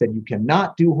came out and said you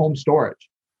cannot do home storage.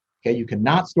 Okay, you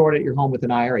cannot store it at your home with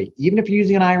an IRA. Even if you're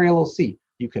using an IRA LLC,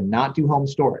 you cannot do home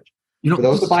storage. For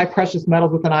those that buy precious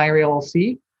metals with an IRA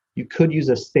LLC, you could use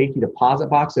a safety deposit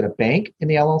box at a bank in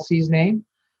the LLC's name,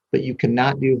 but you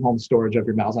cannot do home storage of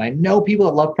your metals. And I know people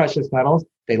that love precious metals.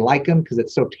 They like them because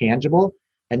it's so tangible.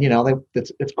 And,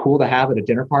 it's cool to have at a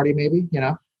dinner party maybe.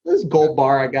 This gold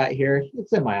bar I got here,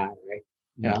 it's in my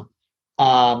IRA.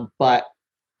 But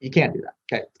you can't do that.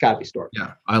 Okay, it's got to be stored.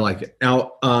 Yeah, I like it.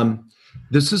 Now,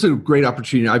 this is a great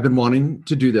opportunity. I've been wanting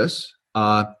to do this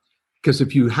because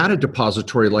if you had a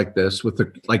depository like this with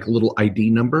a little ID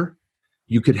number,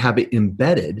 you could have it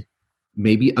embedded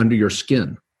maybe under your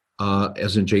skin,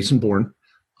 as in Jason Bourne.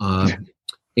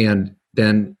 And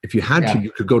then if you had to,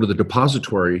 you could go to the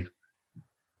depository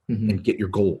and get your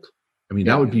gold. I mean,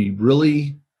 that would be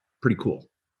really pretty cool.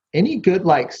 Any good,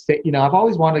 I've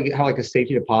always wanted to have a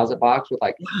safety deposit box with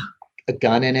a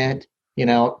gun in it,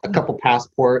 a couple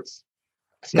passports,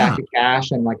 a stack of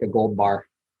cash, and a gold bar.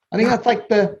 I think that's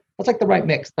the right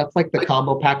mix. That's the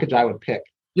combo package I would pick.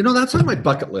 That's on my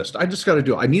bucket list. I just got to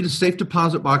do it. I need a safe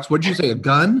deposit box. What'd you say? A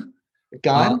gun? A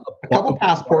couple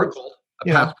passports.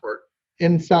 A passport.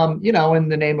 In some, in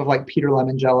the name of Peter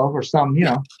Lemongello or some,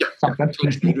 something.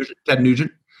 Ted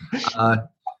Nugent.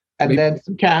 And then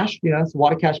some cash, some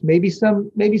water cash, maybe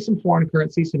some foreign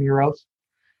currency, some euros,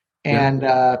 and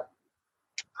a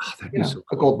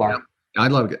gold bar. Yeah, I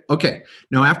love it. Okay,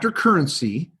 now after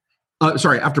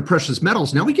after precious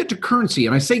metals, now we get to currency,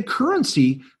 and I say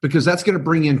currency because that's going to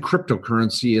bring in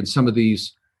cryptocurrency and some of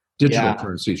these digital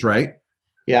currencies, right?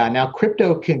 Yeah. Now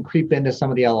crypto can creep into some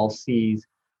of the LLCs.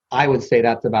 I would say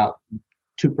that's about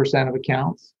 2% of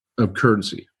accounts of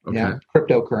currency. Okay. Yeah,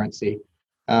 cryptocurrency.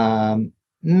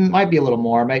 Might be a little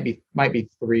more, might be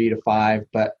 3 to 5,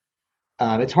 but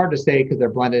it's hard to say because they're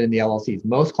blended in the LLCs.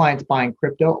 Most clients buying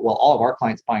crypto, all of our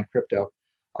clients buying crypto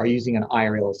are using an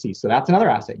IRA LLC. So that's another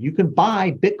asset. You can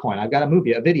buy Bitcoin. I've got a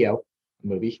movie.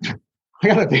 I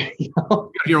got a video. You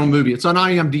got your own movie. It's on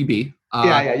IMDb.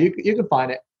 Yeah. You can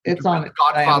find it. It's on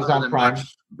Amazon Prime.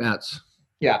 Matt's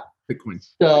Bitcoin.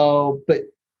 So, but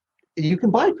you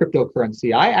can buy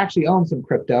cryptocurrency. I actually own some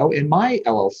crypto in my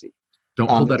LLC. Don't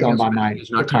hold that owned against by me. my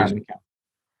It's not retirement account.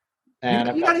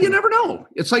 And you never know.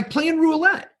 It's like playing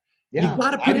roulette. Yeah, You've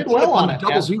got to I put did it well on it.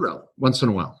 double zero once in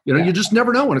a while. You just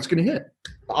never know when it's going to hit.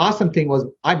 The awesome thing was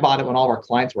I bought it when all of our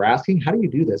clients were asking, how do you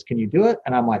do this? Can you do it?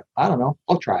 And I'm like, I don't know.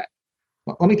 I'll try it.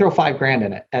 Let me throw $5,000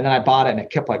 in it. And then I bought it and it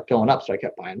kept like going up. So I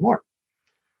kept buying more.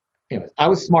 Anyways, I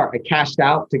was smart. I cashed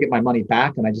out to get my money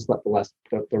back and I just let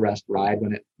the rest ride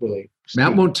when it really.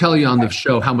 Matt won't tell you on the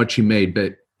show how much he made,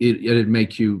 but it'd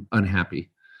make you unhappy.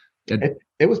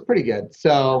 It was pretty good.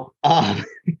 So,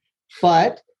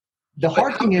 but the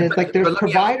hard thing is like there's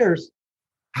providers.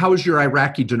 How is your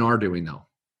Iraqi dinar doing though?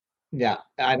 Yeah,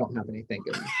 I don't have anything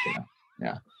good.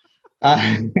 Yeah.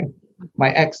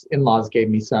 My ex-in-laws gave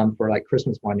me some for like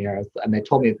Christmas one year, and they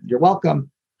told me, "You're welcome.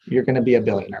 You're going to be a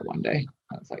billionaire one day."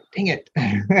 I was like, "Dang it!"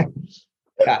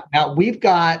 Yeah. Now we've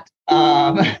got.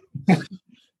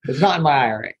 It's not in my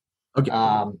IRA. Okay.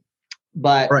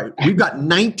 But right, we've got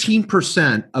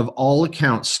 19% of all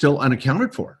accounts still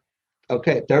unaccounted for.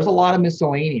 Okay, there's a lot of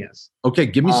miscellaneous. Okay,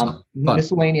 give me some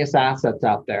miscellaneous assets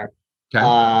out there.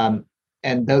 Okay.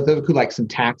 And those include like some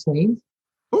tax liens.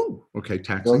 Oh, okay,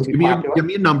 tax liens. Give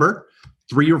me a number,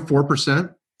 3 or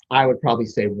 4%. I would probably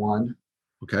say 1.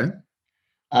 Okay.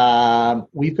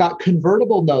 We've got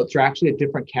convertible notes are actually a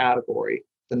different category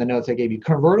than the notes I gave you.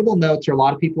 Convertible notes are a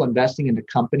lot of people investing into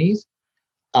companies.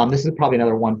 This is probably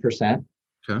another 1%.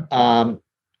 Okay.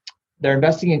 They're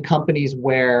investing in companies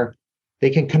where they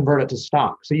can convert it to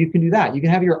stock. So you can do that. You can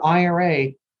have your IRA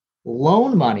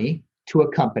loan money to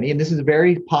a company. And this is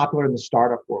very popular in the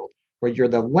startup world, where you're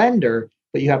the lender,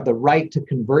 but you have the right to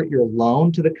convert your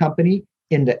loan to the company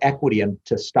into equity and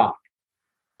to stock.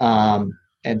 And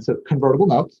so convertible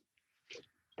notes.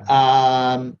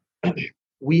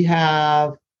 We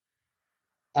have,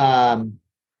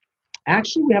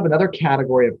 actually, we have another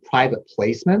category of private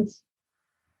placements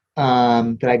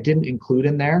that I didn't include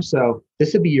in there. So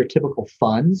this would be your typical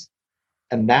funds,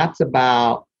 and that's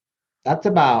about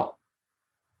 4%,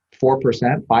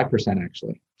 5%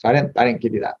 actually. So I didn't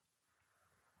give you that.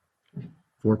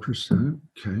 4%.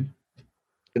 Okay.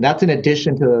 And that's in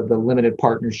addition to the limited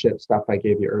partnership stuff I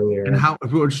gave you earlier. And how?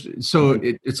 So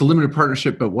it's a limited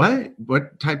partnership, but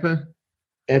what type of?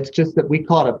 It's just that we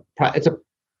call it it's a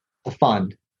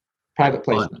fund, private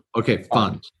placement. Fund. Okay,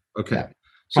 fund. Okay. Yeah.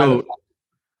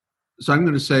 So I'm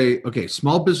going to say, okay,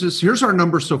 small business. Here's our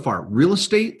numbers so far. Real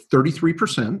estate,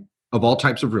 33% of all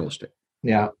types of real estate.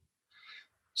 Yeah.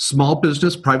 Small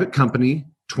business, private company,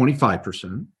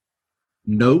 25%.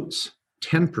 Notes,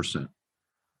 10%.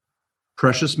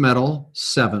 Precious metal,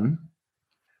 7%.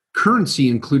 Currency,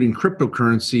 including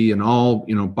cryptocurrency and all,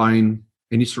 buying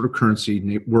any sort of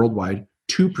currency worldwide,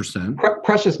 2%.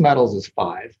 Precious metals is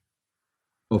 5%.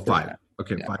 Oh, 5%.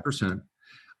 Okay, yeah. 5%.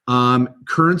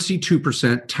 Currency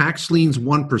 2%, tax liens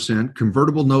 1%,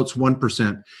 convertible notes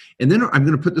 1%, and then I'm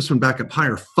going to put this one back up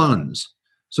higher. Funds,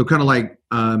 so kind of like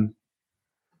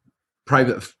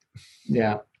private.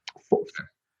 Yeah.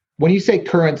 When you say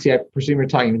currency, I presume you're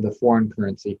talking the foreign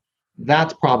currency.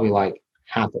 That's probably like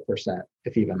 0.5%,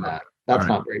 if even that. That's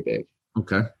not very big.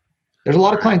 Okay. There's a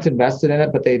lot of clients invested in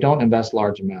it, but they don't invest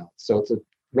large amounts, so it's a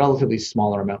relatively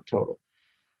smaller amount total.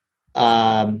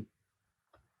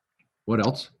 What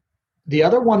else? The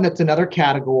other one that's another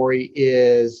category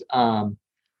is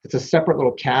it's a separate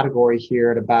little category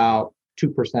here at about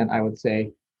 2%, I would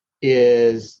say,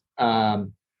 is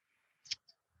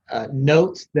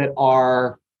notes that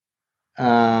are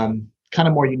kind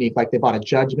of more unique, like they bought a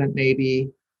judgment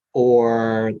maybe,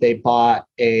 or they bought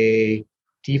a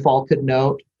defaulted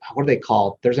note. What are they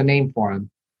called? There's a name for them.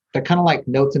 They're kind of like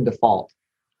notes in default.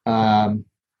 I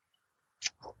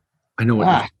know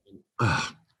what.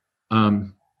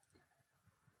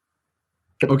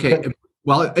 Okay.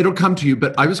 Well, it'll come to you,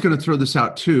 but I was going to throw this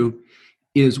out too.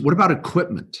 Is what about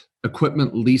equipment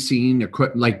leasing,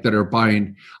 equipment like that are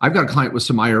buying? I've got a client with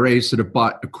some IRAs that have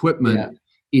bought equipment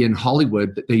in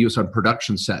Hollywood that they use on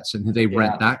production sets, and they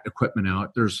rent that equipment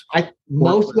out.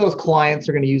 Most of those clients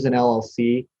are going to use an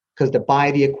LLC because to buy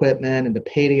the equipment and to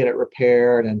pay to get it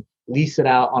repaired and lease it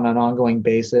out on an ongoing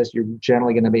basis, you're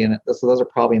generally going to be in it. So those are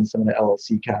probably in some of the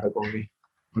LLC category.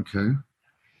 Okay.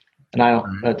 And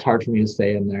it's hard for me to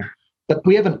say in there. But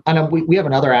we have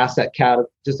another asset category,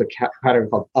 just a category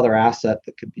called other asset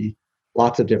that could be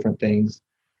lots of different things.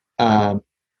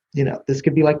 This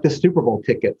could be like the Super Bowl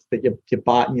tickets that you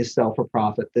bought and you sell for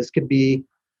profit. This could be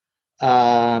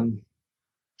cattle,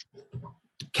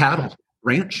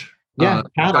 ranch. Yeah,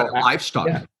 cattle. Livestock.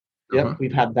 Yeah. Yep,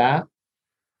 we've had that.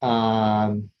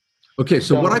 Okay,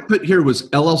 so what I put here was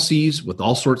LLCs with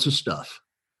all sorts of stuff.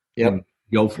 Yep. And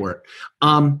go for it.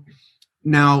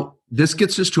 Now, this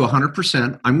gets us to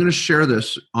 100%. I'm going to share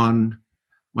this on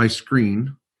my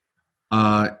screen.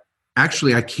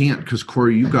 Actually, I can't because,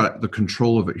 Corey, you got the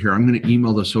control of it here. I'm going to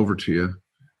email this over to you,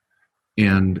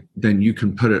 and then you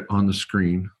can put it on the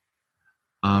screen.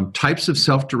 Types of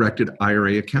self-directed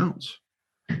IRA accounts.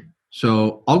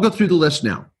 So I'll go through the list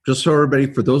now, just so everybody,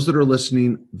 for those that are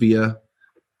listening via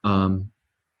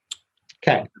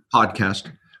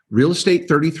podcast, real estate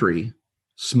 33%,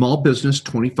 small business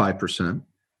 25%,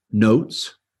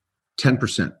 notes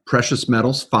 10%, precious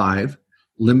metals 5%,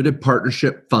 limited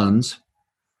partnership funds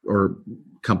or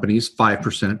companies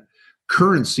 5%,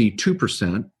 currency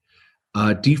 2%,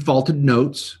 defaulted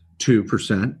notes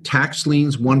 2%, tax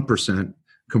liens 1%,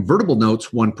 convertible notes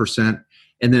 1%,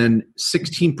 and then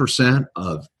 16%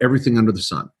 of everything under the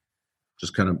sun.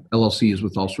 Just kind of LLCs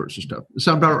with all sorts of stuff. Does that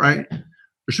sound about right?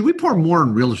 Or should we pour more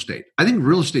in real estate? I think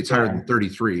real estate's higher than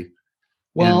 33.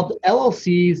 Well, the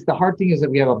LLCs, the hard thing is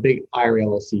that we have a big IRA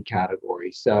LLC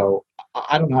category. So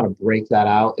I don't know how to break that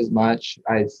out as much.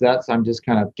 I'm just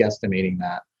kind of guesstimating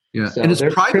that. Yeah, so and it's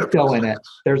there's private crypto in it.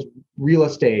 There's real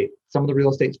estate. Some of the real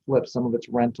estate's flips, some of it's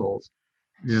rentals.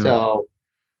 Yeah. So,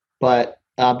 but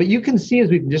you can see as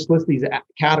we can just list these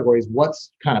categories,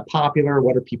 what's kind of popular,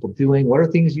 what are people doing, what are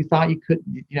things you thought you could,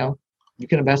 you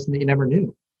can invest in that you never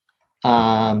knew.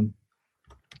 And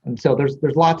so there's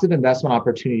lots of investment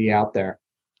opportunity out there.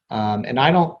 And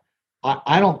I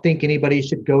don't think anybody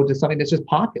should go to something that's just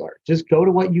popular. Just go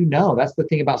to what you know. That's the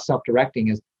thing about self-directing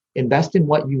is invest in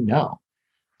what you know.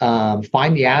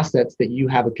 Find the assets that you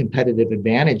have a competitive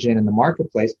advantage in the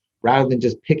marketplace rather than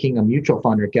just picking a mutual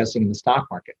fund or guessing in the stock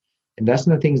market. Invest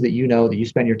in the things that you know, that you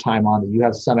spend your time on, that you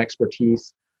have some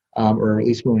expertise or at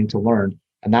least willing to learn.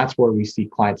 And that's where we see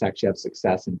clients actually have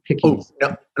success in picking.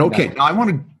 Okay. Now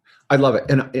I love it.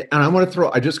 And I want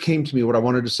to just came to me what I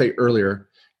wanted to say earlier.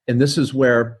 And this is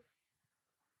where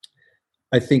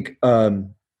I think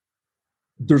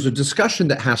there's a discussion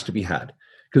that has to be had,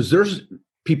 because there's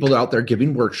people out there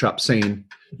giving workshops saying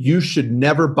you should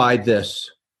never buy this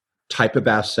type of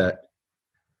asset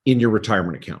in your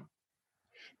retirement account.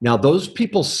 Now, those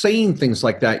people saying things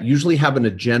like that usually have an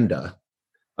agenda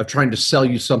of trying to sell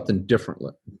you something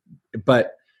differently.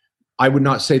 But I would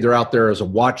not say they're out there as a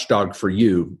watchdog for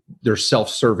you. They're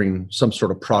self-serving some sort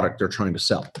of product they're trying to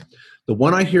sell. The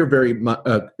one I hear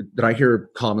that I hear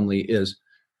commonly is,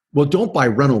 well, don't buy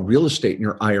rental real estate in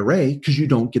your IRA because you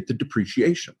don't get the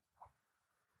depreciation.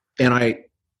 And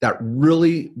that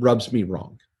really rubs me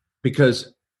wrong,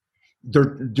 because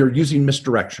they're using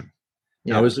misdirection.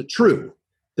 Yeah. Now, is it true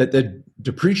that the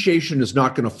depreciation is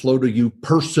not going to flow to you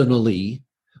personally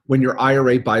when your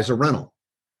IRA buys a rental?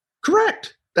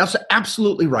 Correct. That's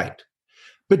absolutely right.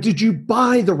 But did you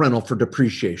buy the rental for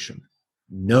depreciation?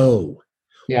 No.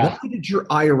 Yeah. Why did your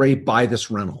IRA buy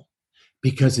this rental?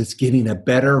 Because it's getting a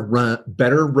better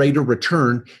rate of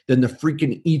return than the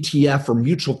freaking ETF or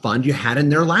mutual fund you had in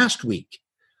there last week.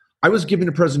 I was giving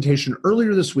a presentation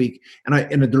earlier this week,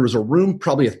 and there was a room,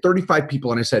 probably of 35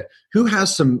 people, and I said, who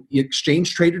has some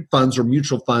exchange traded funds or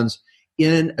mutual funds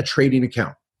in a trading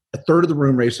account? A third of the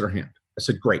room raised their hand. I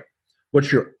said, great.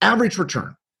 What's your average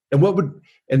return?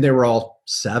 And they were all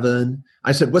 7.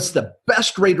 I said, what's the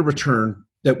best rate of return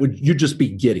that you just be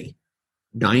giddy?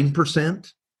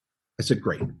 9%? I said,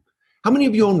 great. How many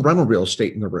of you own rental real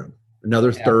estate in the room?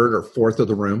 Another third or fourth of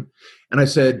the room. And I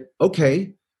said,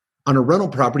 okay, on a rental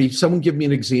property, someone give me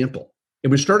an example. And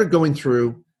we started going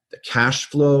through the cash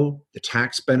flow, the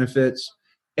tax benefits,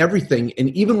 everything.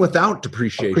 And even without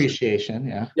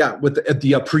depreciation. Yeah, with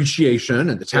the appreciation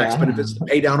and the tax benefits, the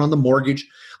pay down on the mortgage.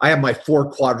 I have my 4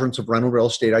 quadrants of rental real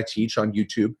estate I teach on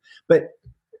YouTube. But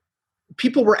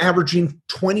people were averaging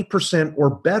 20% or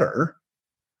better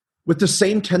with the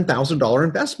same $10,000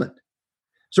 investment.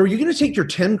 So are you going to take your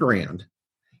 10 grand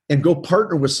and go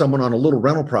partner with someone on a little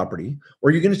rental property, or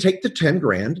are you going to take the 10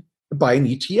 grand and buy an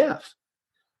ETF?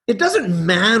 It doesn't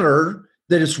matter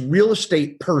that it's real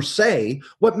estate per se.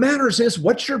 What matters is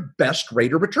what's your best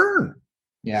rate of return.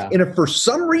 Yeah. And if for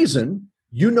some reason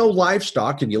you know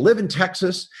livestock and you live in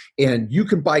Texas and you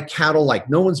can buy cattle like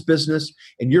no one's business,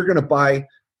 and you're going to buy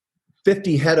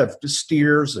 50 head of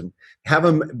steers and have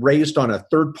them raised on a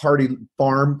third-party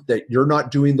farm that you're not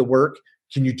doing the work,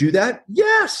 can you do that?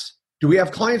 Yes. Do we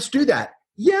have clients do that?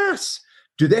 Yes.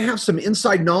 Do they have some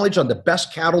inside knowledge on the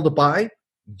best cattle to buy?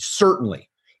 Certainly.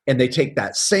 And they take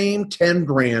that same 10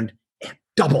 grand and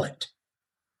double it.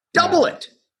 Double it.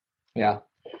 Yeah.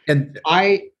 And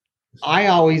I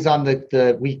always on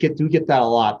we do get that a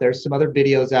lot. There's some other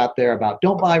videos out there about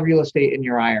don't buy real estate in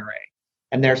your IRA.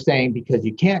 And they're saying because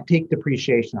you can't take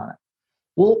depreciation on it.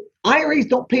 Well, IRAs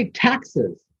don't pay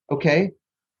taxes. Okay.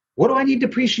 What do I need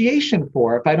depreciation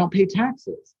for if I don't pay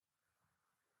taxes?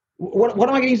 What am I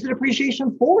going to use the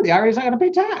depreciation for? The IRA is not going to pay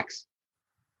tax.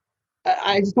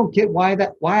 I just don't get why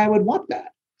I would want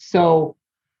that. So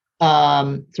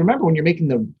remember, when you're making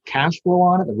the cash flow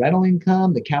on it, the rental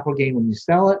income, the capital gain when you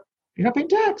sell it, you're not paying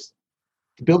tax.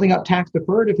 Building up tax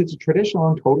deferred, if it's a traditional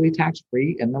and totally tax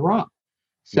free in the Roth.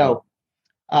 So,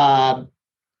 all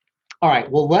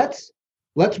right. Well, let's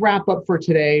wrap up for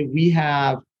today. We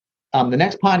have the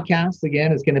next podcast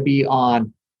again is going to be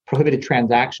on prohibited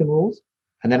transaction rules,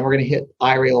 and then we're going to hit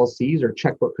IRA LLCs or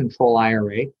checkbook control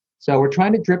IRA. So we're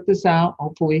trying to drip this out,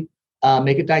 hopefully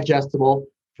make it digestible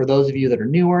for those of you that are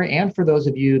newer and for those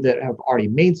of you that have already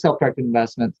made self-directed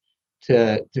investments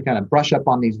to kind of brush up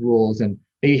on these rules and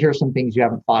maybe hear some things you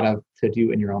haven't thought of to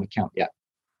do in your own account yet.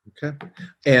 Okay.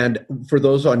 And for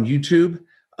those on YouTube,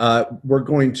 we're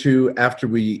going to, after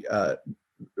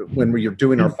when we are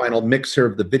doing our final mixer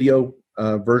of the video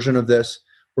version of this,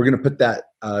 we're going to put that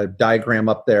diagram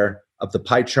up there of the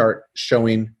pie chart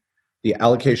showing the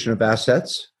allocation of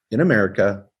assets in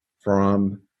America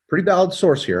from pretty valid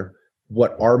source here,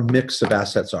 what our mix of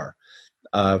assets are.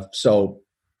 So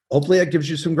hopefully that gives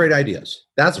you some great ideas.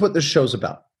 That's what this show's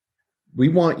about. We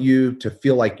want you to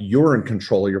feel like you're in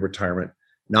control of your retirement,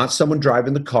 not someone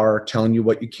driving the car telling you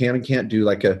what you can and can't do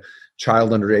like a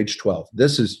child under age 12.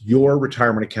 This is your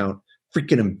retirement account,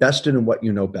 freaking invested in what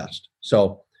you know best.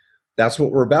 So that's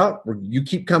what we're about. You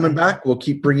keep coming back. We'll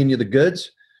keep bringing you the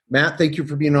goods. Matt, thank you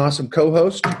for being an awesome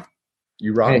co-host.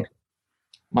 You rock. Hey,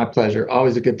 my pleasure.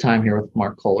 Always a good time here with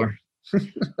Mark Kohler.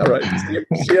 All right.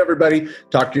 See you, everybody.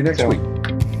 Talk to you next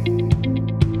week.